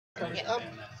comes up,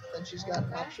 then she's got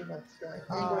an option of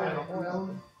anger or help.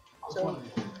 So,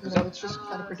 it's just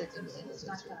kind of predicting the angles.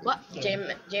 What?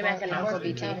 J-Mac and Alpha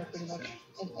B2. Pretty much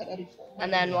at Eddie.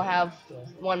 And then we'll have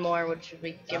one more, which would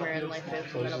be Gimmer and Life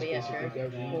Boost, and that'll be it for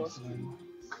pools.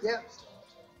 Yeah.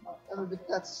 I mean, but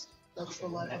that's the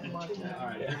life of Marth.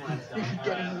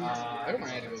 Getting leads. I don't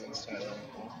mind it this time.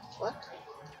 What?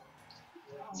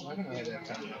 I don't mind that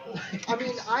time. I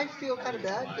mean, I feel kind of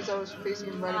bad because I was facing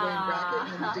him right away in bracket,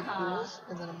 and then he did pools,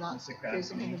 and then I'm not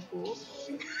facing him in pools.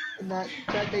 And that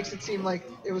makes it seem like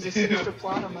it was a sinister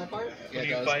plot on my part. When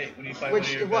you fight one Which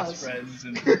of your it best was. friends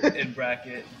in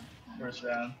bracket, first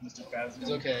round, Mr. Krabs. It's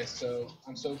okay, so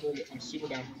I'm super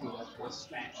down for food after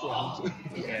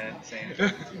this. Yeah, same.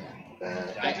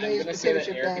 That I'm gonna say that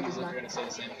dictatorship Eric bag and is Elizabeth are not. gonna say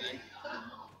the same thing.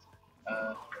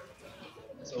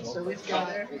 So we've got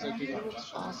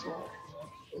HelixFossil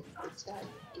with the tag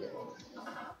guild.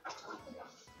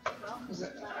 Is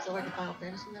that like a Final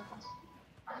Fantasy now?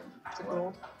 It's a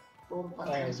gold and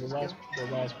Final Fantasy. The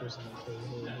last person that played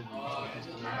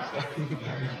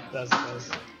that's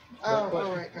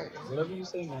right. Whatever you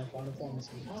say, man, Final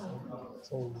Fantasy.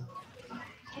 Totally.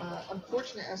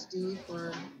 Unfortunate SD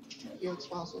for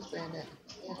HelixFossil's Bandit.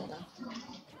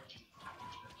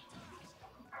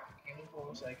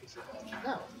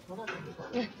 No, we're not going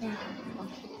to do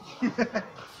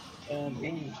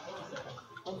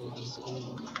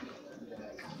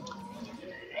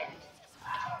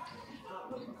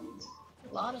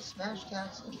A lot of smash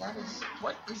cats, and that is,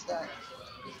 what is that?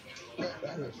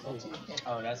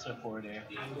 Oh, that's her forwarder.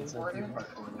 It's a three-part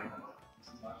forwarder.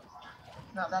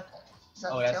 No, that thing. Is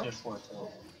that Oh, the that's tilt? her fourth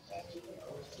tilt. That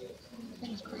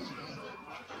thing is crazy, man.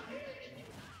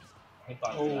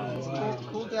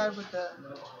 CoolDad with the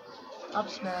up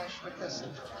smash with this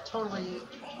totally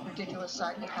ridiculous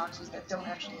side boxes that don't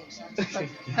actually make sense. It's like,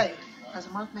 hey, as a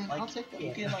Marth main, I'll take that.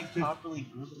 You can properly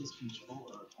group this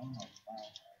controller. Oh my god.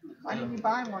 Why didn't you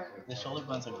buy one? The shoulder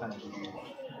buttons are kind of weird.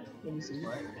 Let me see.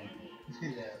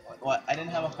 What? I didn't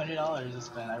have $100 to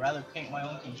spend. I'd rather paint my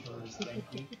own controllers. Thank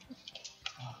you.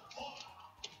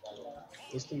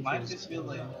 Mine just feels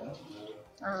like.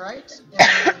 Alright,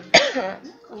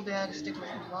 CoolDad is sticking with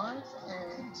Marth,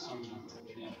 and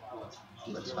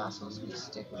HelixFossil is going to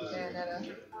stick with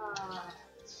Bayonetta.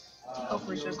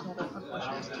 Hopefully she doesn't have an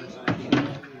unfortunate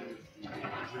SD.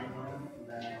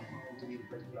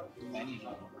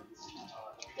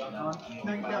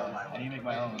 No, you don't. I need to make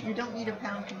my own. You don't need a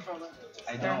pound controller.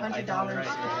 I They're don't.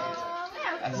 $100.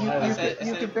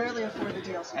 You could barely afford the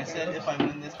DLC. I said if I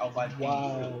win this, I'll buy paint.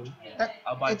 Wow.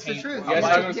 I'll buy It's the paint. truth. You guys I'll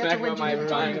talking buy- smack about my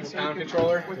buying a pound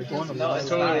controller? We're going to No, It's it's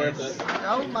totally not. worth it.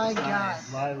 Oh my god.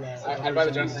 Lilac. I'd buy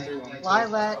the Genesis 3 one.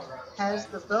 Lilac has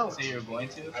the vote. So you're going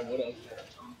to? I would've.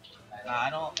 Nah, I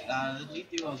don't. Nah, the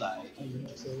G3 will die.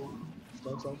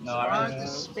 No, Marth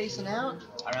is spacing out.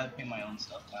 I'd rather paint my own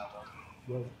stuff now.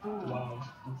 Wow.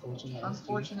 Unfortunate.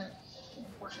 Unfortunate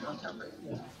recovery.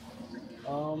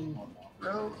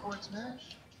 Row forward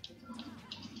smash.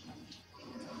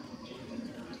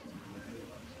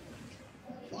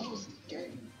 That was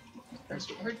good.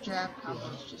 Her jab combo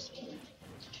is just good.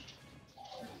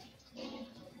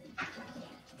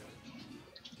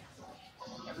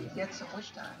 And we get some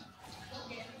wish time.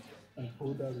 And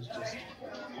CoolDad is just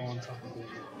on top of it.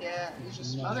 Yeah, he's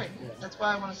just smothering. That's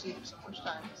why I want to see some wish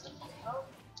time.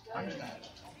 Punch that.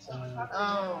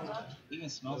 Oh, It even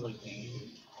smells like paint.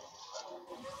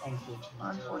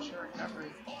 unfortunate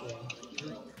recovery.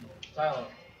 Tyler,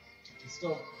 it's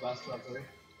still last 12:30.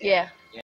 Yeah.